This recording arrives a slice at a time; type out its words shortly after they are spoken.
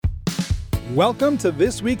Welcome to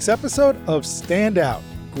this week's episode of Stand Out,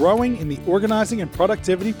 Growing in the Organizing and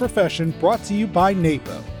Productivity Profession, brought to you by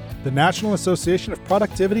NAPO, the National Association of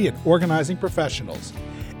Productivity and Organizing Professionals.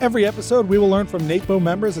 Every episode, we will learn from NAPO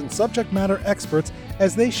members and subject matter experts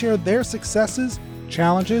as they share their successes,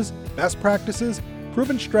 challenges, best practices,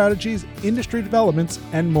 proven strategies, industry developments,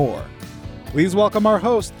 and more. Please welcome our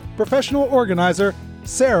host, professional organizer,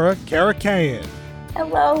 Sarah Karakayan.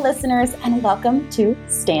 Hello, listeners, and welcome to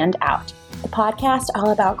Stand Out, the podcast all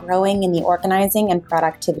about growing in the organizing and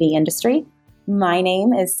productivity industry. My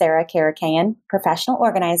name is Sarah Karakayan, professional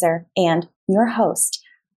organizer and your host.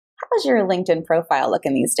 How's your LinkedIn profile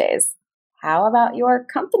looking these days? How about your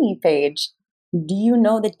company page? Do you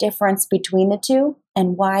know the difference between the two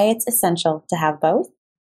and why it's essential to have both?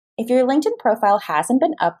 If your LinkedIn profile hasn't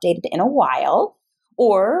been updated in a while,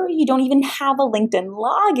 or you don't even have a LinkedIn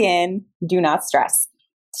login, do not stress.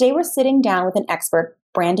 Today we're sitting down with an expert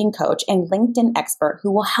branding coach and LinkedIn expert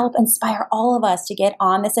who will help inspire all of us to get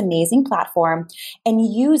on this amazing platform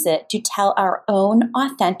and use it to tell our own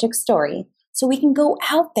authentic story so we can go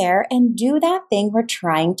out there and do that thing we're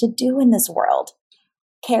trying to do in this world.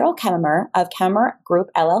 Carol Kemmerer of Kemmerer Group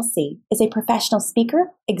LLC is a professional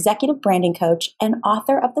speaker, executive branding coach, and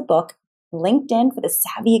author of the book LinkedIn for the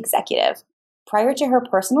Savvy Executive. Prior to her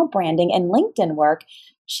personal branding and LinkedIn work,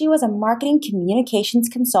 she was a marketing communications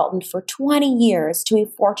consultant for 20 years to a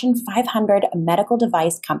Fortune 500 medical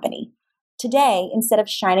device company. Today, instead of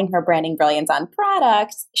shining her branding brilliance on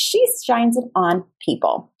products, she shines it on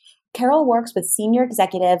people. Carol works with senior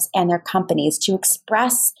executives and their companies to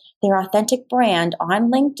express their authentic brand on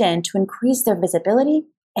LinkedIn to increase their visibility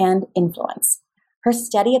and influence. Her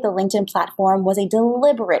study of the LinkedIn platform was a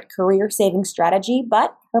deliberate career-saving strategy,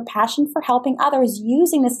 but her passion for helping others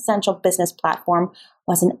using this essential business platform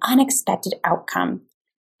was an unexpected outcome.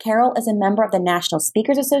 Carol is a member of the National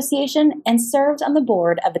Speakers Association and serves on the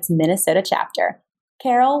board of its Minnesota chapter.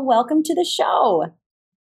 Carol, welcome to the show.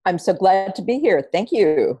 I'm so glad to be here. Thank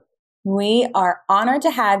you. We are honored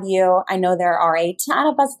to have you. I know there are a ton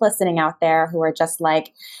of us listening out there who are just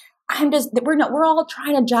like, we're all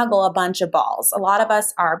trying to juggle a bunch of balls. A lot of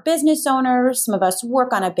us are business owners. Some of us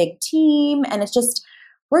work on a big team, and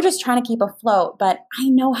we're just trying to keep afloat. But I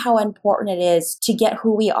know how important it is to get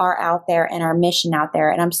who we are out there and our mission out there.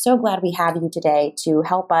 And I'm so glad we have you today to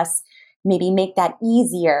help us maybe make that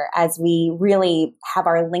easier as we really have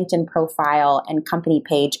our LinkedIn profile and company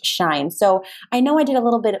page shine. So I know I did a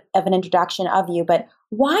little bit of an introduction of you, but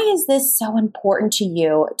why is this so important to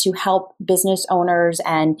you to help business owners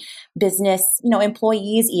and business,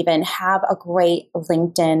 employees even have a great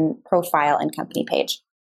LinkedIn profile and company page?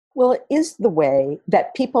 Well, it is the way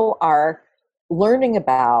that people are learning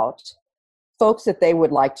about folks that they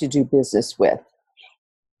would like to do business with.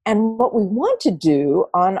 And what we want to do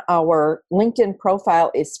on our LinkedIn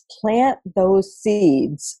profile is plant those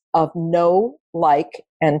seeds of know, like,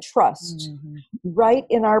 and trust right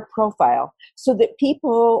in our profile so that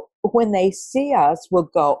people, when they see us, will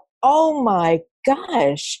go, oh my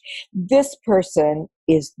gosh, this person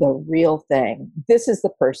is the real thing. This is the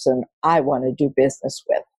person I want to do business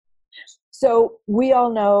with. So we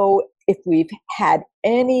all know, if we've had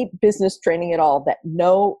any business training at all, that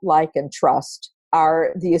know, like, and trust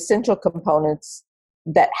are the essential components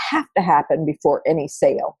that have to happen before any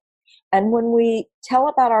sale. And when we tell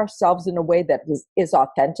about ourselves in a way that is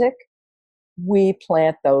authentic, we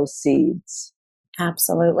plant those seeds.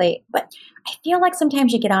 Absolutely. But I feel like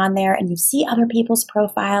sometimes you get on there and you see other people's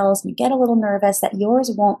profiles and you get a little nervous that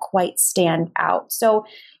yours won't quite stand out. So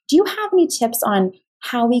do you have any tips on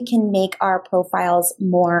how we can make our profiles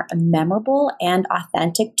more memorable and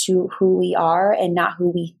authentic to who we are and not who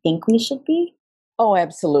we think we should be? Oh,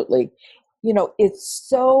 absolutely. It's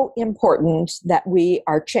so important that we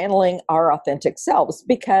are channeling our authentic selves,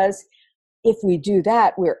 because if we do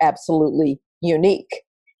that, we're absolutely unique.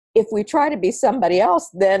 If we try to be somebody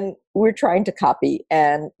else, then we're trying to copy,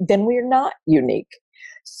 and then we're not unique.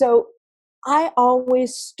 So I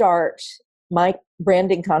always start my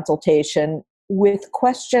branding consultation with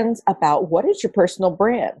questions about what is your personal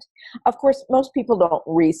brand. Of course, most people don't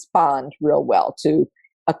respond real well to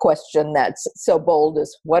a question that's so bold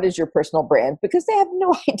as what is your personal brand, because they have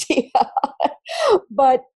no idea.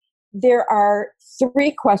 But there are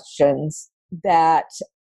 3 questions that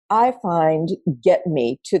I find get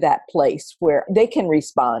me to that place where they can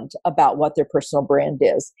respond about what their personal brand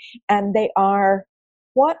is. And they are,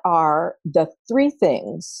 what are the 3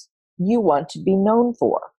 things you want to be known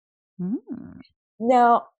for?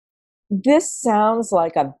 Now, this sounds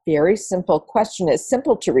like a very simple question. It's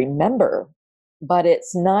simple to remember, but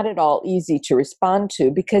it's not at all easy to respond to,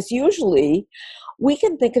 because usually we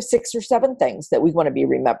can think of 6 or 7 things that we want to be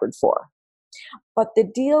remembered for. But the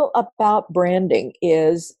deal about branding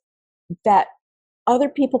is that other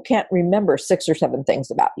people can't remember 6 or 7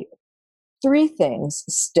 things about you. 3 things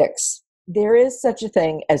sticks. There is such a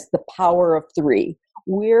thing as the power of 3.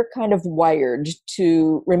 We're kind of wired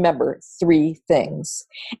to remember 3 things.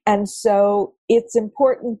 And so it's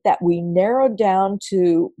important that we narrow down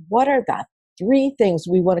to what are the 3 things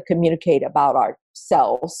we want to communicate about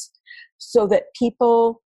ourselves so that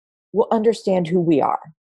people will understand who we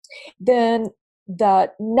are. Then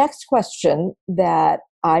the next question that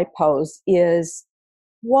I pose is,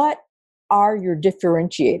 what are your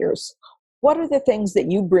differentiators? What are the things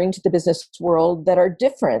that you bring to the business world that are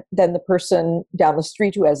different than the person down the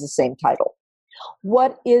street who has the same title?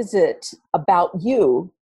 What is it about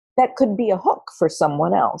you that could be a hook for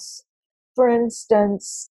someone else? For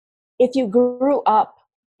instance, if you grew up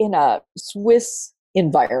in a Swiss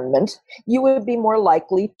environment, you would be more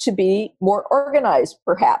likely to be more organized,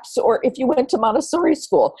 perhaps, or if you went to Montessori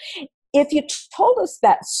school. If you told us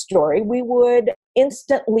that story, we would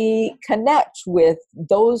instantly connect with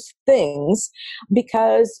those things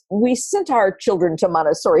because we sent our children to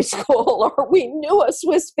Montessori school, or we knew a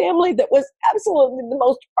Swiss family that was absolutely the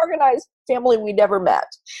most organized family we'd ever met.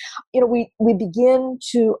 We begin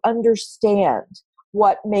to understand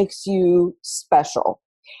what makes you special.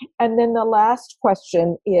 And then the last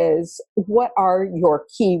question is, what are your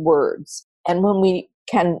key words? And when we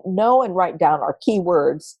can know and write down our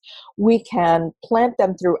keywords, we can plant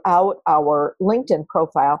them throughout our LinkedIn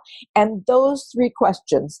profile. And those 3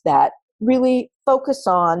 questions that really focus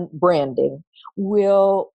on branding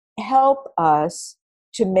will help us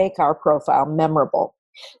to make our profile memorable.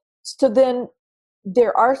 So then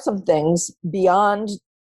there are some things beyond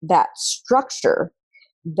that structure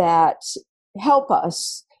that help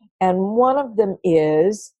us. And one of them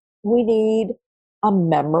is we need a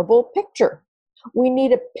memorable picture. We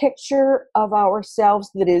need a picture of ourselves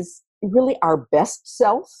that is really our best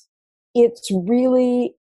self. It's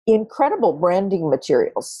really incredible branding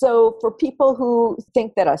material. So for people who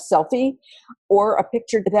think that a selfie or a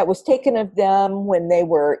picture that was taken of them when they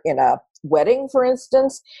were in a wedding, for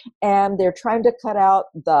instance, and they're trying to cut out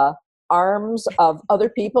the arms of other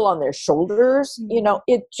people on their shoulders,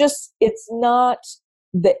 it's not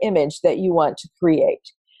the image that you want to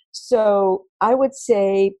create. So I would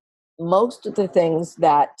say most of the things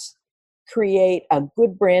that create a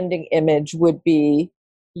good branding image would be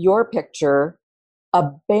your picture, a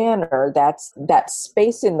banner, that's that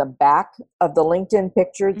space in the back of the LinkedIn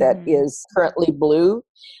picture that is currently blue.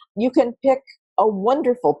 You can pick a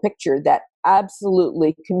wonderful picture that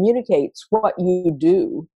absolutely communicates what you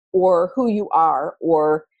do or who you are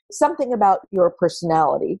or something about your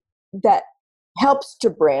personality that helps to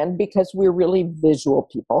brand because we're really visual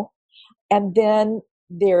people. And then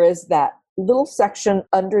there is that little section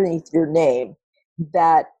underneath your name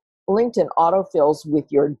that LinkedIn autofills with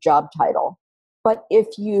your job title. But if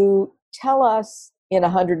you tell us in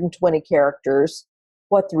 120 characters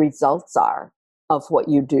what the results are of what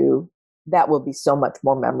you do, that will be so much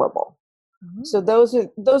more memorable. Mm-hmm. So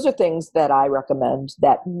those are things that I recommend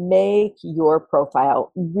that make your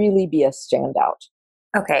profile really be a standout.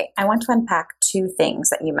 Okay, I want to unpack 2 things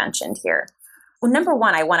that you mentioned here. Well, number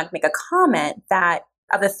 1, I want to make a comment that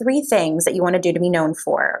of the 3 things that you want to do to be known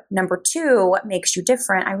for, number 2, what makes you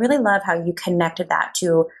different, I really love how you connected that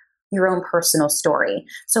to your own personal story.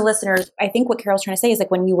 So listeners, I think what Carol's trying to say is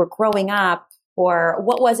like when you were growing up, or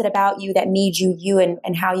what was it about you that made you you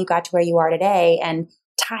and how you got to where you are today, and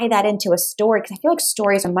tie that into a story. Because I feel like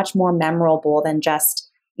stories are much more memorable than just,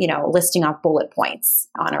 listing off bullet points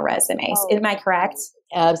on a resume. Oh. Am I correct?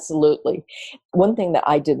 Absolutely. One thing that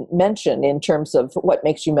I didn't mention in terms of what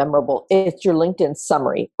makes you memorable, it's your LinkedIn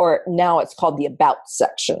summary, or now it's called the About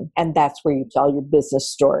section. And that's where you tell your business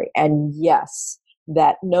story. And yes,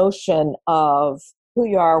 that notion of who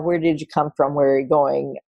you are, where did you come from, where are you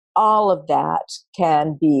going, all of that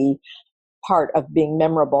can be part of being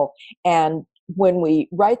memorable. And when we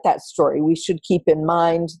write that story, we should keep in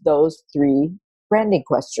mind those 3 branding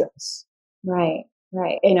questions. Right.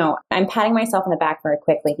 I'm patting myself on the back very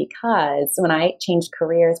quickly because when I changed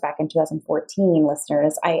careers back in 2014,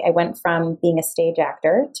 listeners, I went from being a stage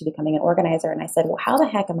actor to becoming an organizer. And I said, well, how the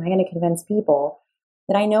heck am I going to convince people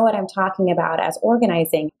that I know what I'm talking about as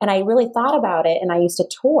organizing? And I really thought about it, and I used to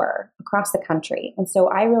tour across the country. And so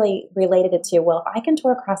I really related it to, well, if I can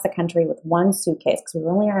tour across the country with 1 suitcase, because we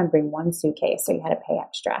were only allowed to bring 1 suitcase, so you had to pay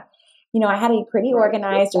extra. I had to be pretty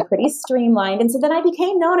organized and pretty streamlined. And so then I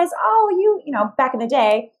became known as, back in the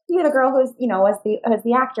day, you had a girl who's, as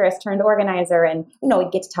the actress turned organizer, and, we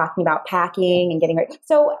get to talking about packing and getting ready.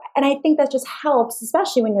 So, and I think that just helps,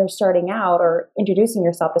 especially when you're starting out or introducing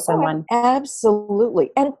yourself to someone.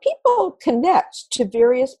 Absolutely. And people connect to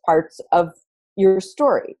various parts of your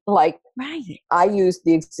story. Like, I use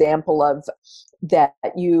the example of that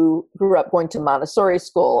you grew up going to Montessori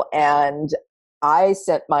school, and I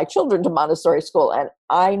sent my children to Montessori school, and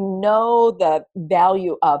I know the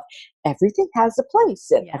value of everything has a place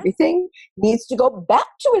and everything needs to go back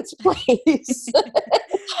to its place.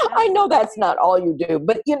 I know that's not all you do,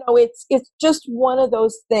 but it's just one of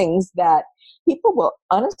those things that people will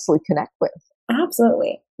honestly connect with.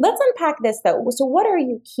 Absolutely. Let's unpack this though. So what are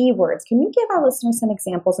your keywords? Can you give our listeners some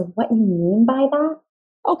examples of what you mean by that?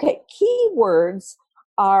 Okay. Keywords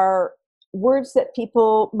are words that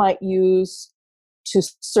people might use to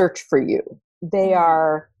search for you. They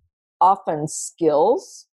are often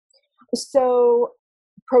skills. So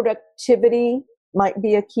productivity might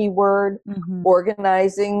be a keyword.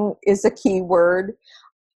 Organizing is a keyword.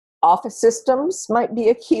 Office systems might be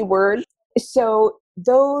a keyword. So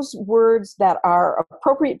those words that are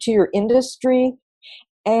appropriate to your industry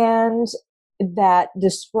and that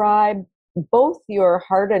describe both your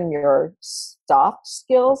hard and your soft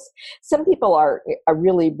skills. Some people are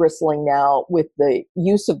really bristling now with the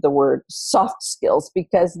use of the word soft skills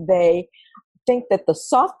because they think that the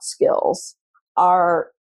soft skills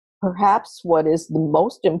are perhaps what is the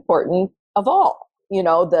most important of all.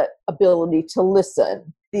 The ability to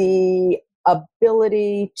listen, the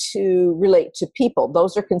ability to relate to people.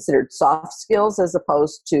 Those are considered soft skills as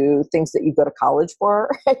opposed to things that you go to college for,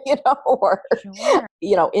 or,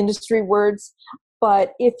 industry words.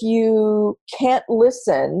 But if you can't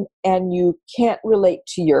listen and you can't relate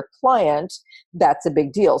to your client, that's a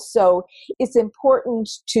big deal. So it's important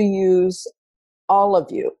to use all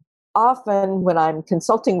of you. Often when I'm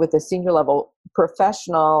consulting with a senior level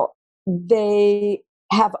professional, they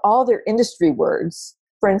have all their industry words.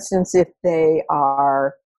 For instance, if they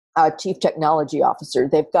are a chief technology officer,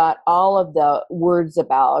 they've got all of the words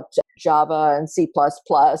about Java and C++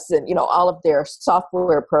 and, all of their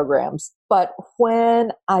software programs. But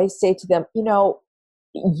when I say to them,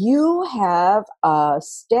 you have a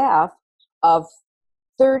staff of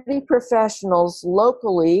 30 professionals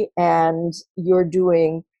locally and you're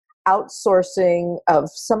doing outsourcing of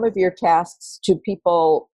some of your tasks to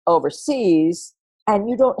people overseas, and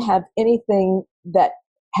you don't have anything that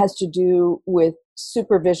has to do with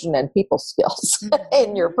supervision and people skills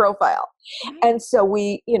in your profile. And so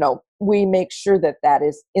we make sure that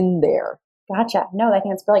is in there. Gotcha. No, I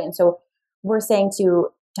think that's brilliant. So we're saying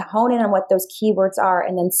to hone in on what those keywords are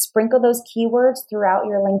and then sprinkle those keywords throughout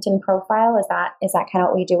your LinkedIn profile. Is that kind of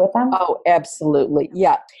what we do with them? Oh, absolutely.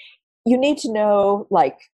 Yeah. You need to know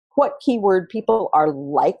what keyword people are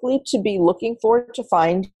likely to be looking for to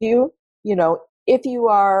find you. If you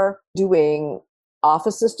are doing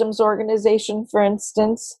office systems organization, for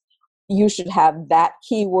instance, you should have that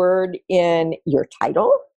keyword in your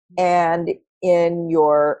title and in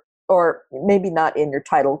your, or maybe not in your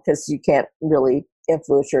title because you can't really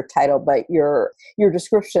influence your title, but your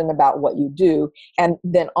description about what you do, and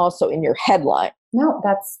then also in your headline. No,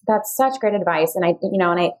 that's such great advice. And I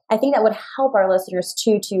think that would help our listeners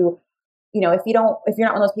too, to, if you're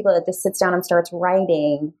not one of those people that just sits down and starts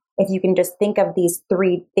writing, if you can just think of these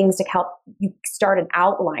 3 things to help you start an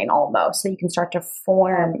outline almost, so you can start to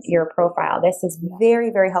form your profile. This is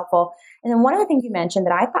very, very helpful. And then one of the things you mentioned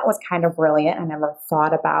that I thought was kind of brilliant, I never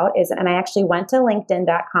thought about is, and I actually went to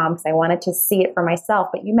LinkedIn.com because I wanted to see it for myself,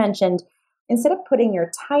 but you mentioned instead of putting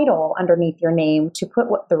your title underneath your name, to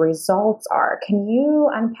put what the results are. Can you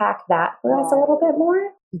unpack that for us a little bit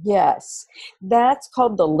more? Yes, that's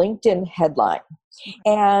called the LinkedIn headline.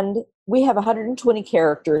 And we have 120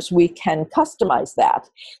 characters. We can customize that.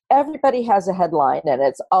 Everybody has a headline and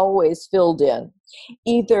it's always filled in.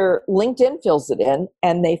 Either LinkedIn fills it in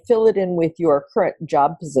and they fill it in with your current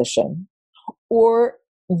job position, or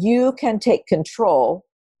you can take control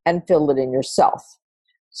and fill it in yourself.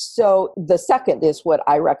 So the second is what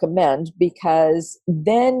I recommend, because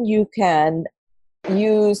then you can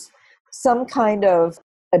use some kind of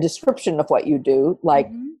a description of what you do, like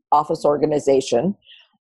office organization.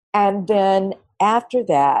 And then after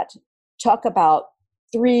that, talk about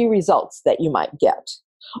 3 results that you might get,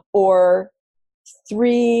 or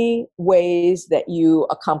 3 ways that you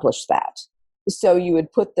accomplish that. So you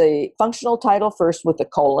would put the functional title first with a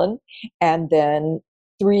colon, and then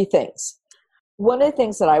 3 things. One of the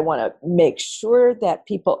things that I want to make sure that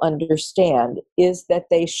people understand is that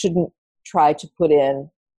they shouldn't try to put in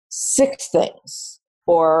 6 things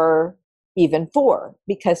or even 4,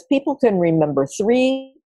 because people can remember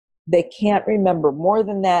 3, They can't remember more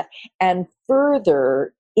than that. And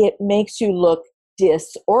further, it makes you look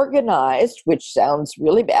disorganized, which sounds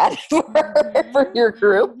really bad for your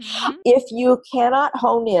group, if you cannot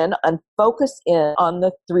hone in and focus in on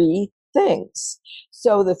the three things.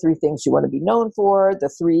 So the three things you want to be known for, the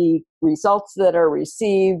three results that are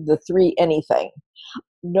received, the three anything.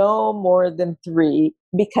 No more than three,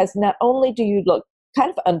 because not only do you look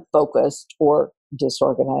kind of unfocused or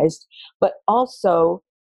disorganized, but also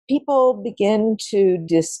people begin to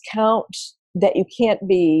discount that you can't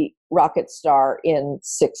be rocket star in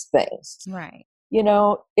six things. Right.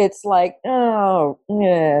 It's like, oh,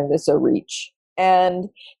 yeah, that's a reach. And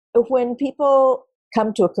when people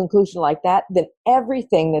come to a conclusion like that, then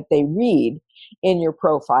everything that they read in your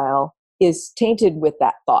profile is tainted with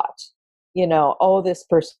that thought. Oh, this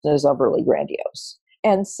person is overly grandiose.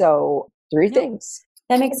 And so three things.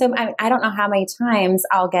 That makes so, I don't know how many times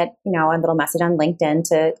I'll get, a little message on LinkedIn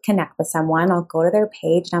to connect with someone. I'll go to their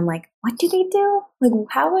page and I'm like, what do they do? Like,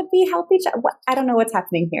 how would we help each other? I don't know what's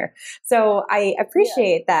happening here. So I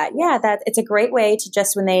appreciate that. Yeah, that it's a great way to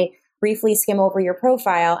just, when they briefly skim over your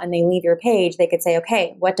profile and they leave your page, they could say,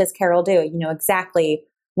 okay, what does Carol do? You know exactly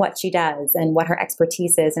what she does and what her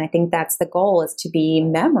expertise is. And I think that's the goal, is to be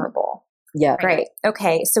memorable. Yeah. Great.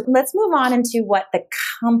 Okay. So let's move on into what the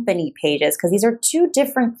company page is, because these are two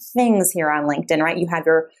different things here on LinkedIn, right? You have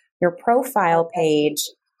your profile page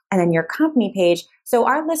and then your company page. So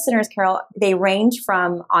our listeners, Carol, they range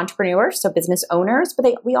from entrepreneurs, so business owners,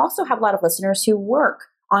 but we also have a lot of listeners who work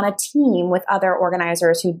on a team with other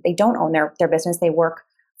organizers who they don't own their business. They work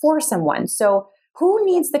for someone. So who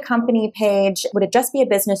needs the company page? Would it just be a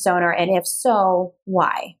business owner? And if so,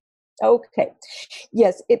 why? Okay.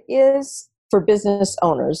 Yes, it is for business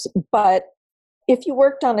owners. But if you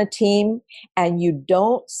worked on a team and you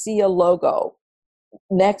don't see a logo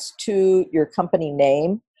next to your company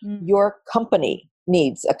name, your company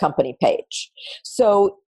needs a company page.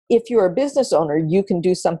 So if you're a business owner, you can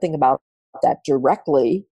do something about that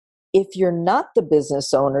directly. If you're not the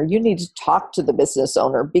business owner, you need to talk to the business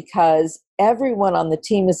owner, because everyone on the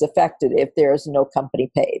team is affected if there is no company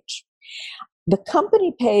page. The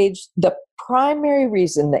company page, the primary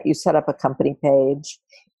reason that you set up a company page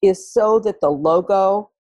is so that the logo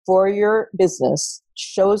for your business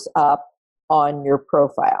shows up on your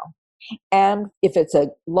profile. And if it's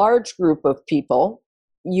a large group of people,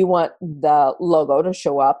 you want the logo to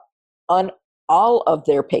show up on all of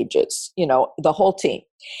their pages, the whole team.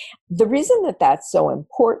 The reason that that's so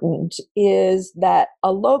important is that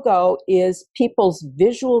a logo is people's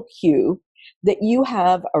visual cue that you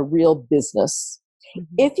have a real business.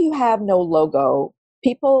 Mm-hmm. If you have no logo,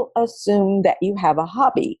 people assume that you have a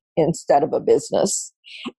hobby instead of a business.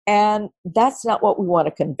 And that's not what we want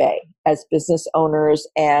to convey as business owners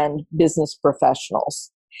and business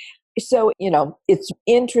professionals. So, it's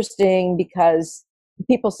interesting because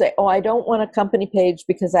people say, oh, I don't want a company page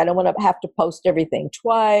because I don't want to have to post everything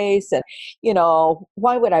twice. And,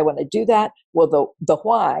 why would I want to do that? Well, the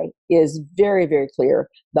why is very, very clear.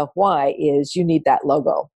 The why is you need that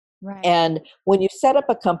logo. Right. And when you set up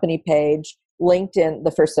a company page, LinkedIn,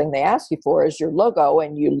 the first thing they ask you for is your logo,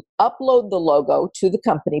 and you upload the logo to the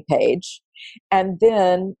company page. And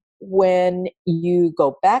then when you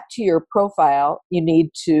go back to your profile, you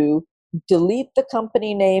need to delete the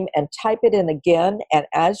company name and type it in again. And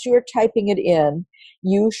as you're typing it in,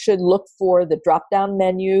 you should look for the drop-down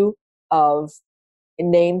menu of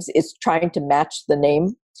names. It's trying to match the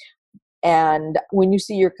name. And when you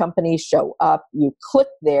see your company show up, you click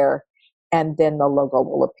there, and then the logo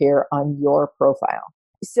will appear on your profile.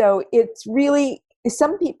 So it's really,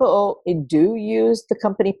 some people do use the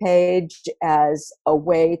company page as a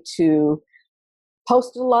way to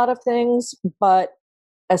post a lot of things, but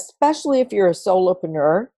especially if you're a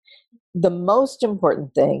solopreneur, the most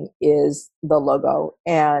important thing is the logo.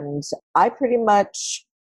 And I pretty much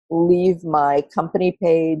leave my company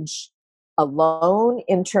page alone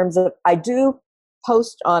in terms of, I do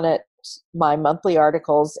post on it my monthly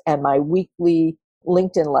articles and my weekly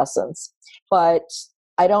LinkedIn lessons, but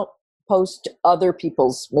I don't post other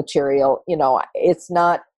people's material. It's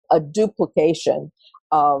not a duplication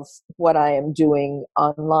of what I am doing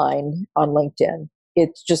online on LinkedIn.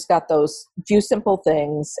 It's just got those few simple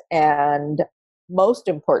things. And most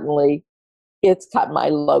importantly, it's got my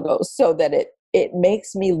logo so that it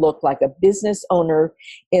makes me look like a business owner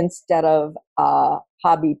instead of a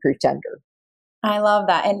hobby pretender. I love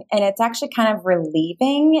that. And it's actually kind of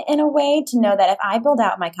relieving in a way to know that if I build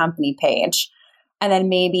out my company page and then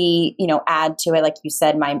maybe, add to it, like you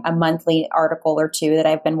said, a monthly article or two that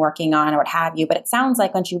I've been working on or what have you. But it sounds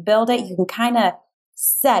like once you build it, you can kind of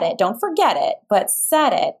set it. Don't forget it, but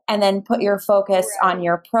set it, and then put your focus on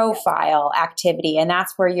your profile activity. And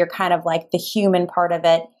that's where you're kind of like the human part of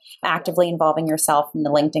it, actively involving yourself in the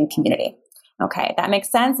LinkedIn community. Okay, that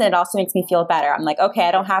makes sense. And it also makes me feel better. I'm like, okay,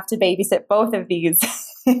 I don't have to babysit both of these,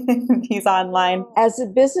 these online. As a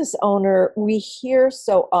business owner, we hear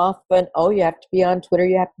so often, oh, you have to be on Twitter,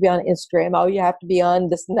 you have to be on Instagram, oh, you have to be on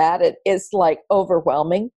this and that. It's like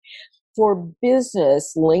overwhelming. For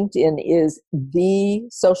business, LinkedIn is the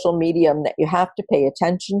social medium that you have to pay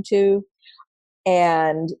attention to.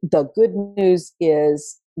 And the good news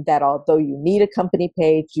is that although you need a company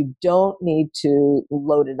page, you don't need to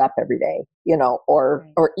load it up every day, or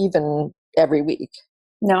even every week.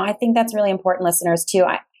 No, I think that's really important, listeners, too.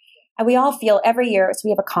 We all feel every year, so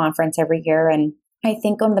we have a conference every year, and I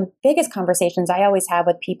think one of the biggest conversations I always have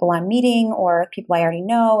with people I'm meeting or people I already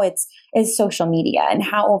know is social media and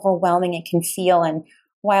how overwhelming it can feel. And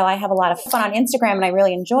while I have a lot of fun on Instagram and I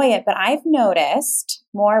really enjoy it, but I've noticed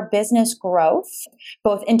more business growth,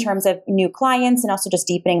 both in terms of new clients and also just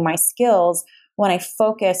deepening my skills when I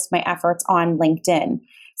focus my efforts on LinkedIn.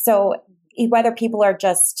 So whether people are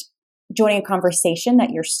just joining a conversation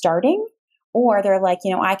that you're starting, or they're like,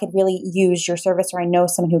 I could really use your service, or I know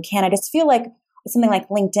someone who can. I just feel like something like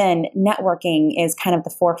LinkedIn, networking is kind of the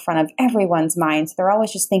forefront of everyone's mind. So they're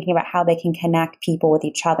always just thinking about how they can connect people with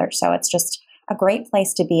each other. So it's just a great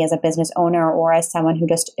place to be as a business owner or as someone who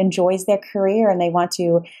just enjoys their career and they want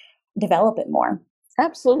to develop it more.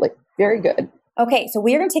 Absolutely. Very good. Okay, so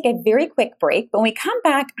we're going to take a very quick break. When we come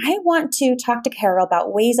back, I want to talk to Carol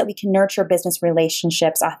about ways that we can nurture business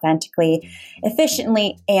relationships authentically,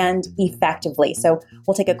 efficiently, and effectively. So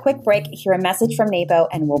we'll take a quick break, hear a message from NAPO,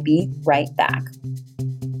 and we'll be right back.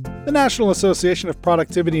 The National Association of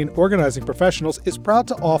Productivity and Organizing Professionals is proud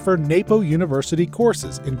to offer NAPO University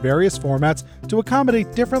courses in various formats to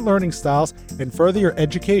accommodate different learning styles and further your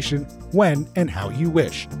education when and how you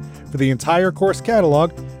wish. For the entire course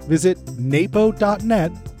catalog, visit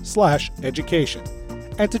napo.net/education.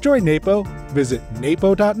 And to join NAPO, visit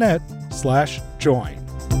napo.net/join.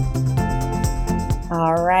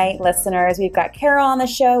 All right, listeners, we've got Carol on the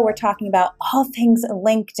show. We're talking about all things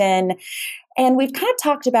LinkedIn. And we've kind of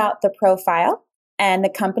talked about the profile and the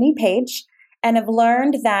company page, and have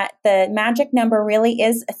learned that the magic number really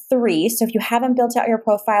is 3. So if you haven't built out your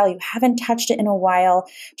profile, you haven't touched it in a while,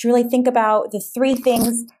 to really think about the 3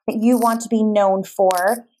 things that you want to be known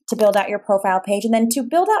for to build out your profile page, and then to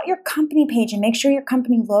build out your company page and make sure your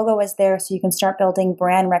company logo is there so you can start building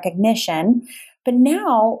brand recognition. But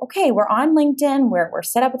now, okay, we're on LinkedIn, we're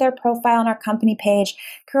set up with our profile and our company page.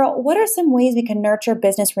 Carol, what are some ways we can nurture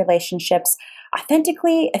business relationships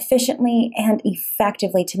authentically, efficiently, and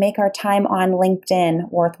effectively to make our time on LinkedIn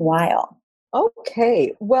worthwhile?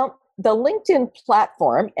 Okay, well, the LinkedIn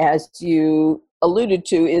platform, as you alluded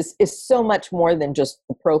to, is so much more than just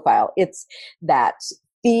the profile. It's that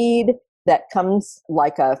feed that comes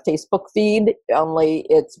like a Facebook feed, only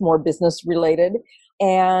it's more business related.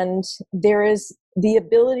 And there is the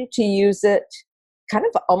ability to use it kind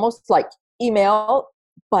of almost like email,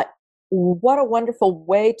 but what a wonderful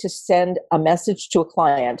way to send a message to a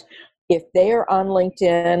client. If they are on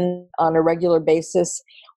LinkedIn on a regular basis,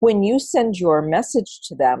 when you send your message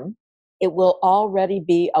to them, it will already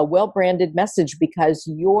be a well-branded message because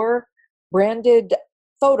your branded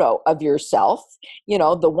photo of yourself,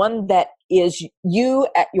 the one that is you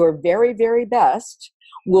at your very, very best,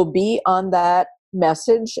 will be on that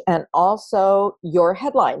message, and also your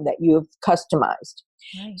headline that you've customized.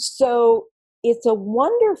 Right. So it's a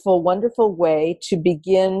wonderful, wonderful way to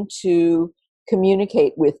begin to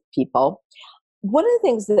communicate with people. One of the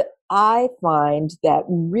things that I find that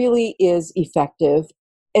really is effective,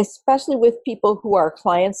 especially with people who are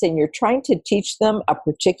clients and you're trying to teach them a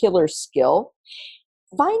particular skill,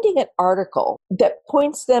 finding an article that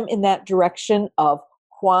points them in that direction of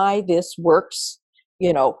why this works,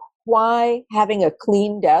 why having a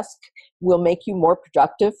clean desk will make you more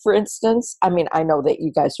productive, for instance. I mean, I know that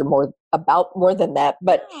you guys are more than that,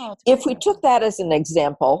 but if we took that as an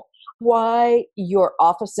example, why your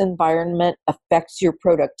office environment affects your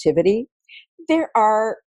productivity, there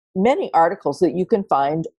are many articles that you can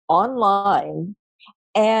find online,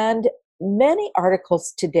 and many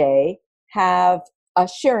articles today have a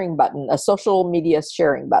sharing button, a social media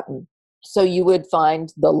sharing button. So you would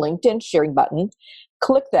find the LinkedIn sharing button,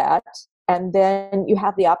 click that, and then you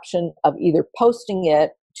have the option of either posting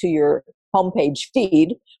it to your homepage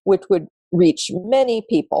feed, which would reach many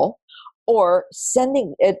people, or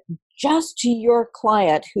sending it just to your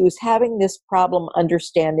client who's having this problem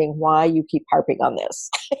understanding why you keep harping on this.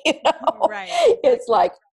 Right. It's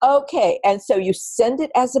like, Okay. And so you send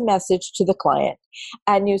it as a message to the client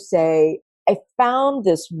and you say, I found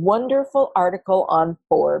this wonderful article on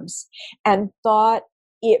Forbes and thought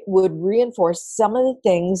it would reinforce some of the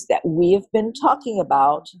things that we have been talking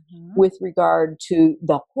about with regard to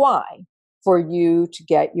the why for you to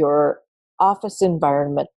get your office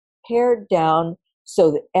environment pared down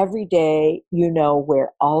so that every day you know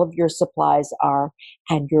where all of your supplies are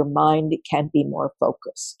and your mind can be more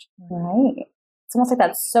focused. Right. It's almost like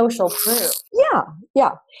that social proof.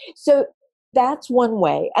 Yeah. So that's one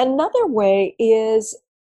way. Another way is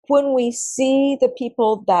when we see the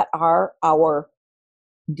people that are our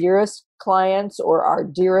dearest clients or our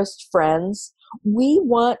dearest friends, we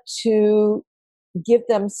want to give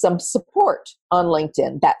them some support on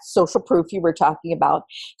LinkedIn, that social proof you were talking about.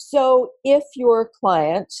 So if your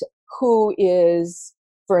client, who is,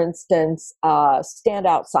 for instance, a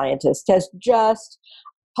standout scientist, has just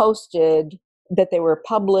posted that they were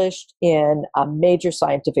published in a major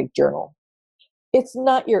scientific journal, it's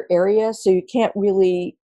not your area, so you can't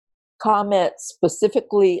really comment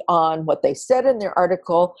specifically on what they said in their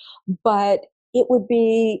article, but it would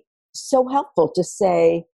be so helpful to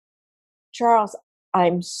say, Charles,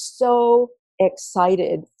 I'm so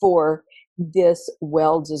excited for this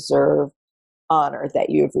well-deserved honor that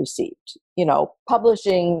you've received. You know,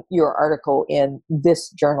 publishing your article in this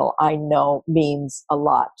journal, I know, means a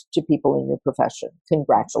lot to people in your profession.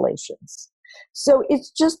 Congratulations. So it's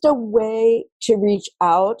just a way to reach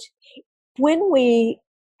out. When we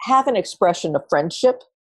have an expression of friendship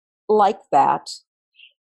like that,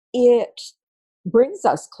 it brings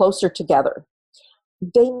us closer together.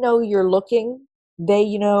 They know you're looking.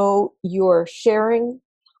 They know you're sharing.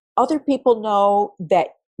 Other people know that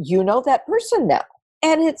you know that person now.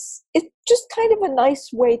 And it's just kind of a nice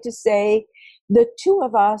way to say the two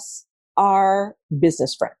of us are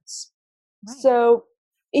business friends. Right. So,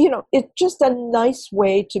 you know, it's just a nice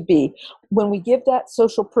way to be. When we give that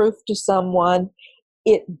social proof to someone,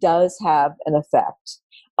 it does have an effect.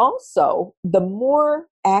 Also, the more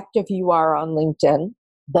active you are on LinkedIn,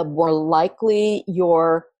 the more likely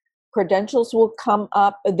your credentials will come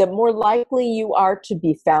up, the more likely you are to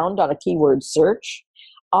be found on a keyword search.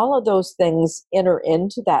 All of those things enter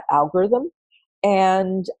into that algorithm,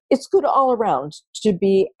 and it's good all around to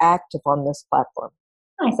be active on this platform.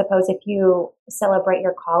 I suppose if you celebrate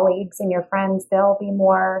your colleagues and your friends, they'll be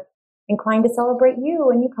more inclined to celebrate you,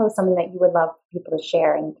 and you post something that you would love people to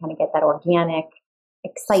share, and you kind of get that organic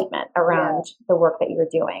excitement around the work that you're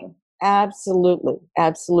doing. Absolutely.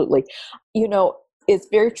 Absolutely. You know, it's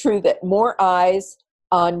very true that more eyes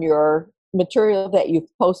on your material that you've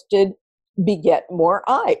posted beget more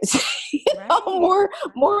eyes,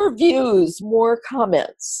 more views, more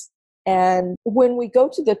comments. And when we go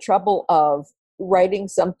to the trouble of writing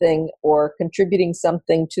something or contributing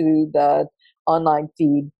something to the online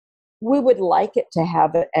feed, we would like it to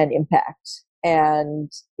have an impact.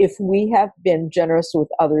 And if we have been generous with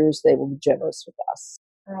others, they will be generous with us.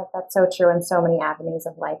 Right, that's so true in so many avenues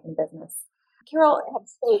of life and business. Carol,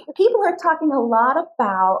 people are talking a lot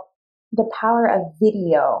about the power of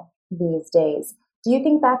video these days. Do you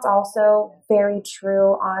think that's also very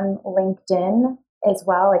true on LinkedIn as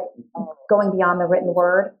well, like going beyond the written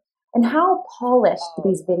word? And how polished do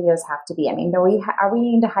these videos have to be? I mean, are we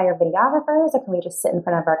needing to hire videographers, or can we just sit in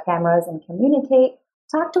front of our cameras and communicate?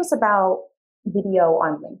 Talk to us about video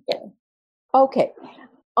on LinkedIn. Okay.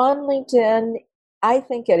 On LinkedIn, I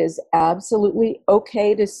think it is absolutely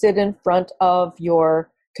okay to sit in front of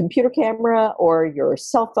your computer camera or your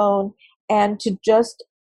cell phone and to just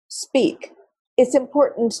speak. It's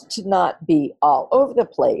important to not be all over the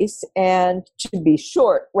place and to be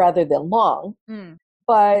short rather than long,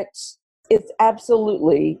 but it's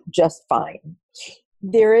absolutely just fine.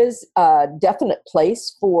 There is a definite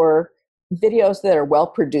place for videos that are well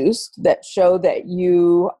produced, that show that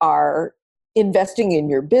you are investing in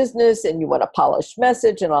your business and you want a polished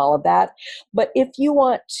message and all of that. But if you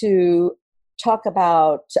want to talk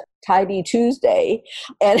about Tidy Tuesday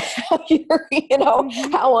and how you're,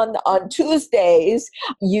 how on Tuesdays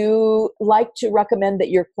you like to recommend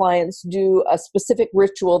that your clients do a specific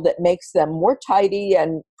ritual that makes them more tidy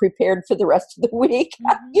and prepared for the rest of the week,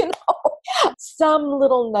 some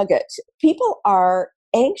little nugget. People are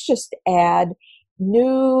anxious to add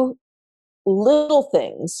new little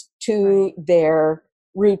things to their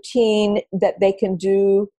routine that they can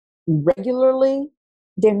do regularly.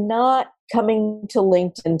 They're not coming to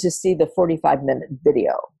LinkedIn to see the 45-minute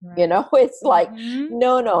video. It's like,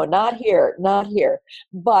 no, not here.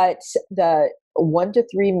 But the 1 to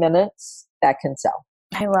 3 minutes, that can sell.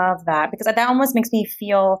 I love that, because that almost makes me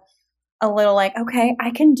feel a little like, okay,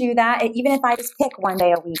 I can do that. Even if I just pick one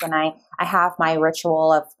day a week and I have my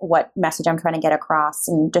ritual of what message I'm trying to get across,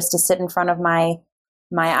 and just to sit in front of my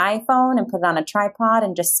iPhone and put it on a tripod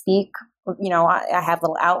and just speak, I have a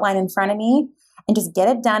little outline in front of me and just get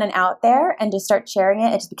it done and out there and just start sharing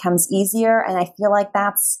it. It just becomes easier. And I feel like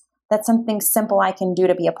that's something simple I can do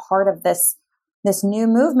to be a part of this new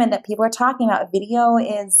movement that people are talking about. Video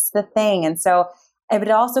is the thing. And so but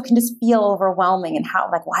it also can just feel overwhelming, and how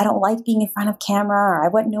like, well, I don't like being in front of camera, or I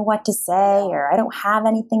wouldn't know what to say, or I don't have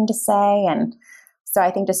anything to say. And so I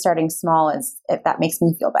think just starting small if that makes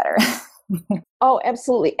me feel better. Oh,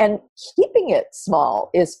 absolutely. And keeping it small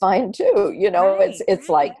is fine too. Right, it's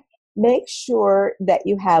like, make sure that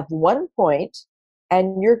you have one point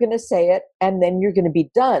and you're going to say it and then you're going to be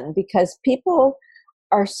done, because people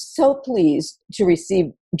are so pleased to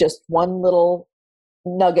receive just one little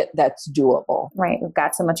nugget that's doable. Right. We've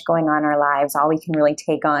got so much going on in our lives. All we can really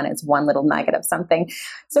take on is one little nugget of something.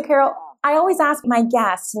 So Carol, I always ask my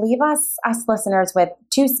guests, leave us listeners with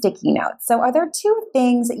 2 sticky notes. So are there 2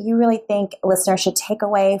 things that you really think listeners should take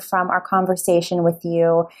away from our conversation with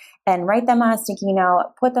you, and write them on a sticky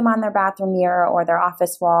note, put them on their bathroom mirror or their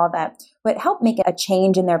office wall, that would help make a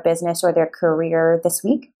change in their business or their career this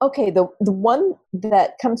week? Okay. The one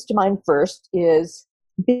that comes to mind first is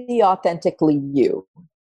be authentically you.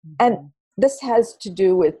 And this has to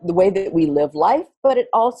do with the way that we live life, but it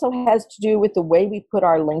also has to do with the way we put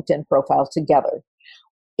our LinkedIn profiles together.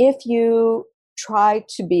 If you try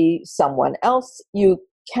to be someone else, you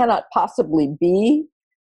cannot possibly be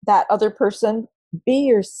that other person. Be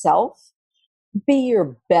yourself. Be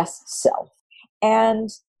your best self. And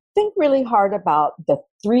think really hard about the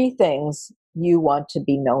 3 things you want to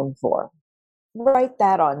be known for. Write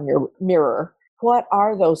that on your mirror. What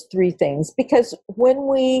are those 3 things? Because when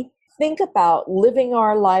we think about living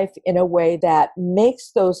our life in a way that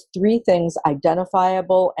makes those 3 things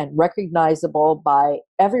identifiable and recognizable by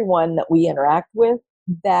everyone that we interact with,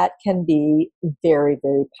 that can be very,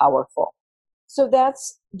 very powerful. So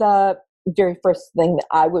that's the very first thing that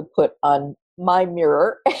I would put on my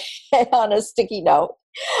mirror on a sticky note.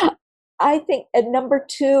 I think, and number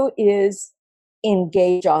 2 is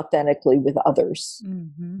engage authentically with others.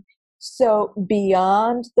 Mm-hmm. So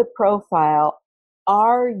beyond the profile,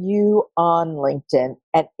 are you on LinkedIn?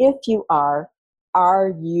 And if you are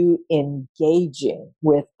you engaging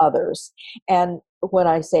with others? And when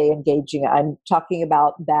I say engaging, I'm talking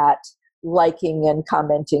about that liking and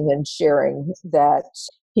commenting and sharing that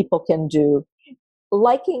people can do.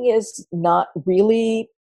 Liking is not really,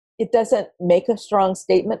 it doesn't make a strong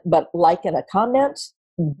statement, but like in a comment,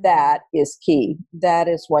 that is key. That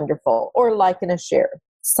is wonderful. Or like in a share.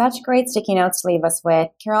 Such great sticky notes to leave us with.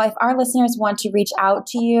 Carol, if our listeners want to reach out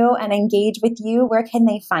to you and engage with you, where can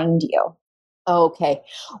they find you? Okay.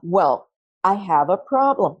 Well, I have a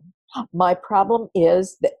problem. My problem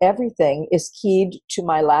is that everything is keyed to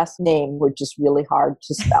my last name, which is really hard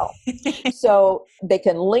to spell. So they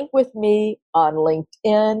can link with me on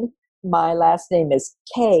LinkedIn. My last name is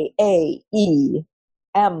Kaemmerer,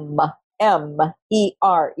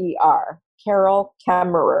 Carol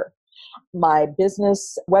Kemmerer. My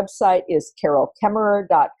business website is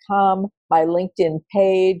carolkemmerer.com. My LinkedIn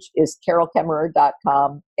page is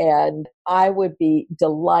carolkemmerer.com, and I would be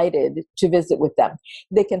delighted to visit with them.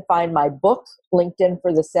 They can find my book, LinkedIn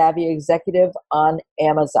for the Savvy Executive, on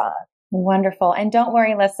Amazon. Wonderful. And don't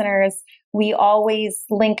worry, listeners, we always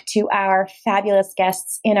link to our fabulous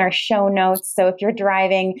guests in our show notes. So if you're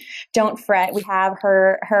driving, don't fret. We have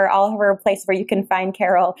all of her place where you can find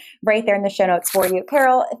Carol right there in the show notes for you.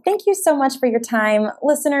 Carol, thank you so much for your time.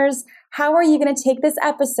 Listeners, how are you going to take this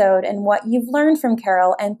episode and what you've learned from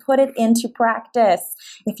Carol and put it into practice?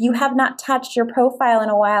 If you have not touched your profile in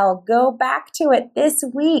a while, go back to it this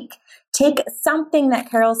week. Take something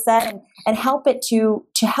that Carol said and help it to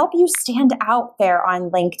help you stand out there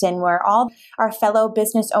on LinkedIn, where all our fellow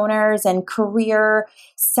business owners and career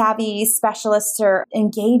savvy specialists are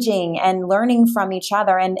engaging and learning from each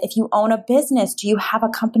other. And if you own a business, do you have a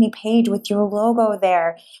company page with your logo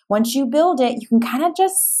there? Once you build it, you can kind of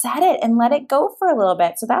just set it and let it go for a little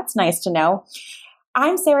bit. So that's nice to know.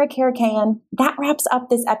 I'm Sarah Karakayan. That wraps up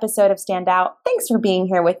this episode of Stand Out. Thanks for being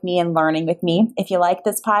here with me and learning with me. If you like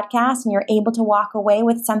this podcast and you're able to walk away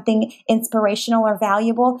with something inspirational or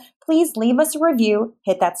valuable, please leave us a review,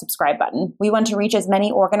 hit that subscribe button. We want to reach as many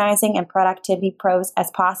organizing and productivity pros as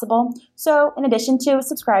possible. So in addition to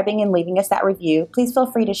subscribing and leaving us that review, please feel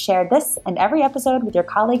free to share this and every episode with your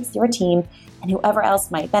colleagues, your team, and whoever else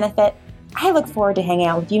might benefit. I look forward to hanging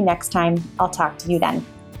out with you next time. I'll talk to you then.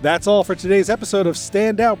 That's all for today's episode of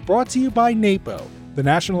Stand Out, brought to you by NAPO, the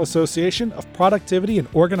National Association of Productivity and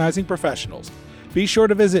Organizing Professionals. Be sure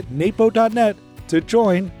to visit napo.net to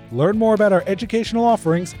join, learn more about our educational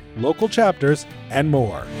offerings, local chapters, and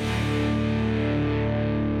more.